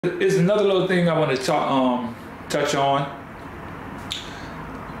It's another little thing I want to touch on.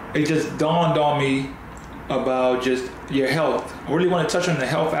 It just dawned on me about just your health. I really want to touch on the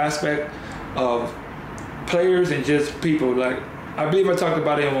health aspect of players and just people. Like, I believe I talked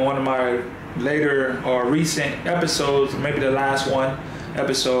about it in one of my later or recent episodes, maybe the last one,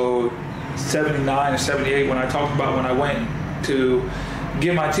 episode 79 or 78, when I talked about when I went to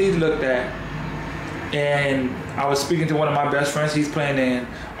get my teeth looked at. And I was speaking to one of my best friends. He's playing in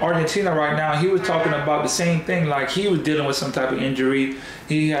Argentina right now. He was talking about the same thing. Like, he was dealing with some type of injury.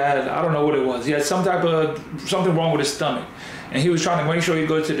 He had, I don't know what it was. He had something wrong with his stomach. And he was trying to make sure he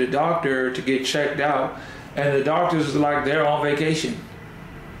go to the doctor to get checked out. And the doctors was like, they're on vacation.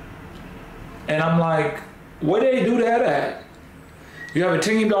 And I'm like, where do they do that at? You have a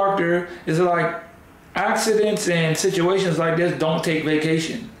team doctor. It's like accidents and situations like this don't take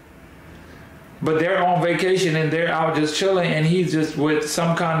vacation. But they're on vacation and they're out just chilling, and he's just with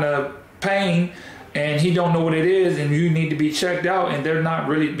some kind of pain and he don't know what it is, and you need to be checked out, and they're not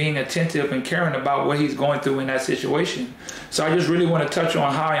really being attentive and caring about what he's going through in that situation. So I just really want to touch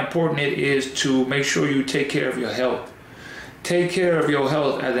on how important it is to make sure you take care of your health. Take care of your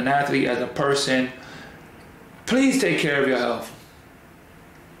health as an athlete, as a person. Please take care of your health.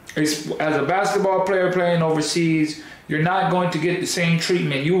 As a basketball player playing overseas, you're not going to get the same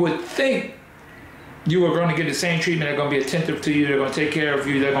treatment. You would think you are going to get the same treatment. They're going to be attentive to you. They're going to take care of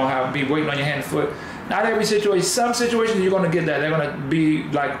you. They're going to be waiting on your hand and foot. Not every situation. Some situations you're going to get that. They're going to be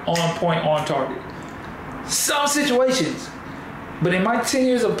like on point, on target. Some situations. But in my 10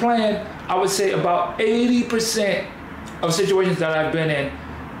 years of playing, I would say about 80% of situations that I've been in,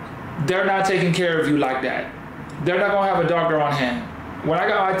 they're not taking care of you like that. They're not going to have a doctor on hand. When I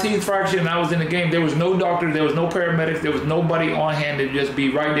got my teeth fractured and I was in the game, there was no doctor, there was no paramedics, there was nobody on hand to just be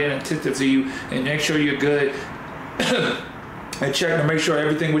right there and attentive to you and make sure you're good and check to make sure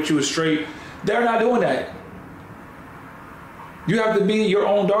everything with you is straight. They're not doing that. You have to be your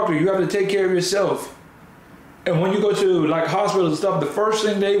own doctor. You have to take care of yourself. And when you go to like hospitals and stuff, the first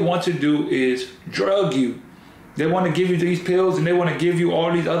thing they want to do is drug you. They want to give you these pills and they want to give you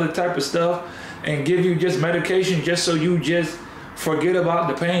all these other type of stuff and give you just medication just so you just forget about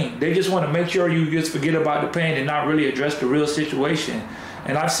the pain. They just want to make sure you just forget about the pain and not really address the real situation.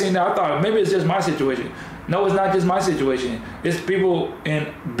 And I've seen that. I thought maybe it's just my situation. No, it's not just my situation. It's people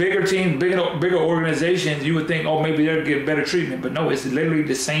in bigger teams, bigger organizations. You would think, oh, maybe they'll get better treatment. But no, it's literally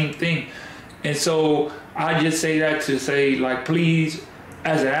the same thing. And so I just say that to say, like, please,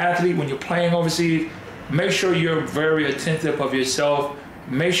 as an athlete, when you're playing overseas, make sure you're very attentive of yourself.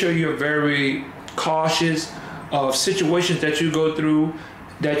 Make sure you're very cautious of situations that you go through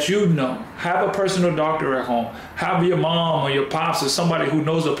that you know. Have a personal doctor at home. Have your mom or your pops or somebody who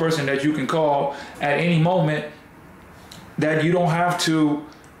knows a person that you can call at any moment, that you don't have to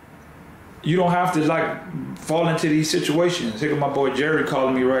like fall into these situations. Here my boy Jerry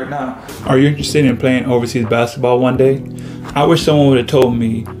calling me right now. Are you interested in playing overseas basketball one day? I wish someone would have told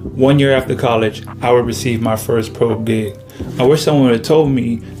me 1 year after college I would receive my first pro gig. I wish someone would have told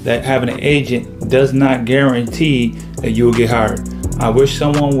me that having an agent does not guarantee that you will get hired. I wish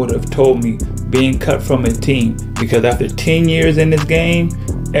someone would have told me being cut from a team, because after 10 years in this game,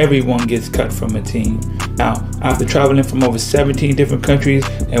 everyone gets cut from a team. Now, after traveling from over 17 different countries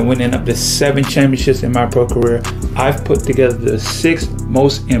and winning up to 7 championships in my pro career, I've put together the 6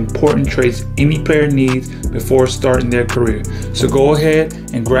 most important traits any player needs before starting their career. So go ahead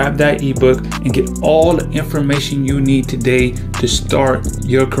and grab that ebook and get all the information you need today to start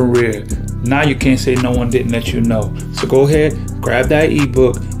your career. Now you can't say no one didn't let you know. So go ahead, grab that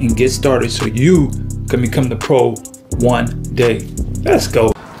ebook and get started so you can become the pro one day. Let's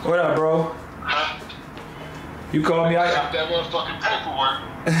go. What up, bro? You called me. I got that motherfucking paperwork.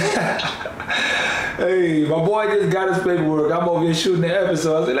 Hey, my boy just got his paperwork. I'm over here shooting the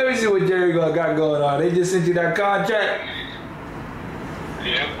episode. I said, let me see what Jerry got going on. They just sent you that contract.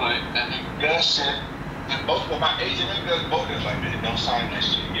 Yeah, but that's it. And both of my agent and us both is like, man, don't sign that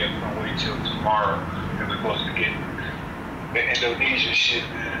shit yet. We're gonna wait till tomorrow, and we're supposed to get the Indonesia shit,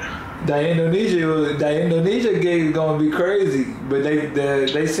 man. The Indonesia gig is gonna be crazy, but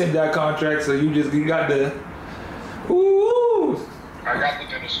they sent that contract, so you got the. Ooh. I got the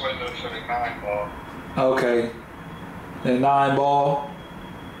Venezuela for the 9 ball. Okay, the 9 ball.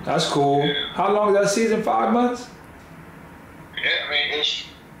 That's cool. Yeah. How long is that season? 5 months? Yeah,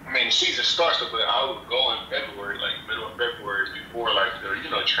 the season starts, but I would go in February, like middle of February, before like the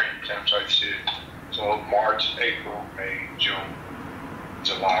training camp type shit. So March, April, May, June,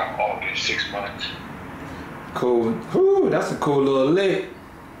 July, August, 6 months. Cool. Ooh, that's a cool little lick.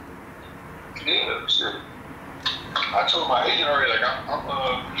 Yeah, sure. I told my agent already, like,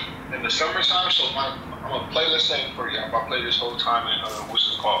 I'm in the summertime, so I'm gonna play, let's say, for example, I play this whole time in,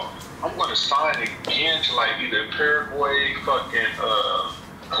 what's it called? I'm gonna sign again to, like, either Paraguay, fucking,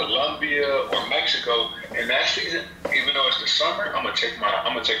 Colombia, or Mexico. And that season, even though it's the summer, I'm gonna take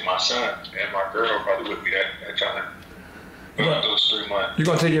my son and my girl probably with me that time. Those 3 months. You're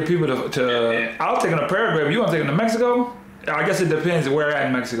gonna take your people to Yeah. I was taking a Paraguay. You gonna take them to Mexico? I guess it depends where at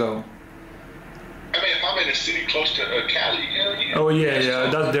in Mexico. I mean, if I'm in a city close to Cali, hell yeah. Oh yeah,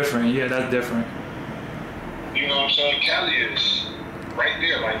 that's different. Yeah, that's different. You know what I'm saying? Cali is right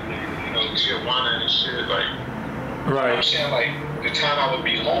there, like, you know, Tijuana and shit, like. Right. You know what I'm saying? Like, the time I would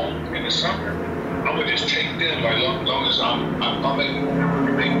be home in the summer, I'm gonna just take them, like, long as I'm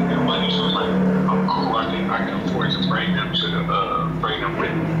making them money, so it's like, I'm cool. I can afford to bring them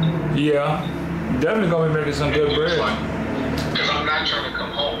with me. Yeah, definitely gonna be making some good bread. Because I'm not trying to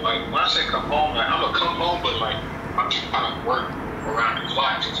come home. Like, when I say come home, like, I'm gonna come home, but, like, I'm trying to work around the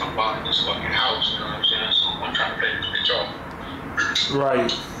clock since I'm buying this fucking house, you know what I'm saying? So I'm trying to pay this bitch off.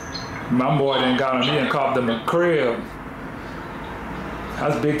 Right. My boy done got him. He done copped them a crib.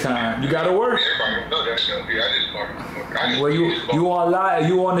 That's big time. You gotta work. Everybody know that stuff. Yeah, I just Well, you on live.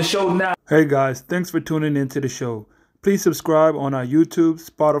 You on the show now. Hey guys, thanks for tuning into the show. Please subscribe on our YouTube,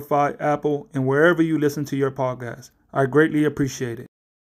 Spotify, Apple, and wherever you listen to your podcast. I greatly appreciate it.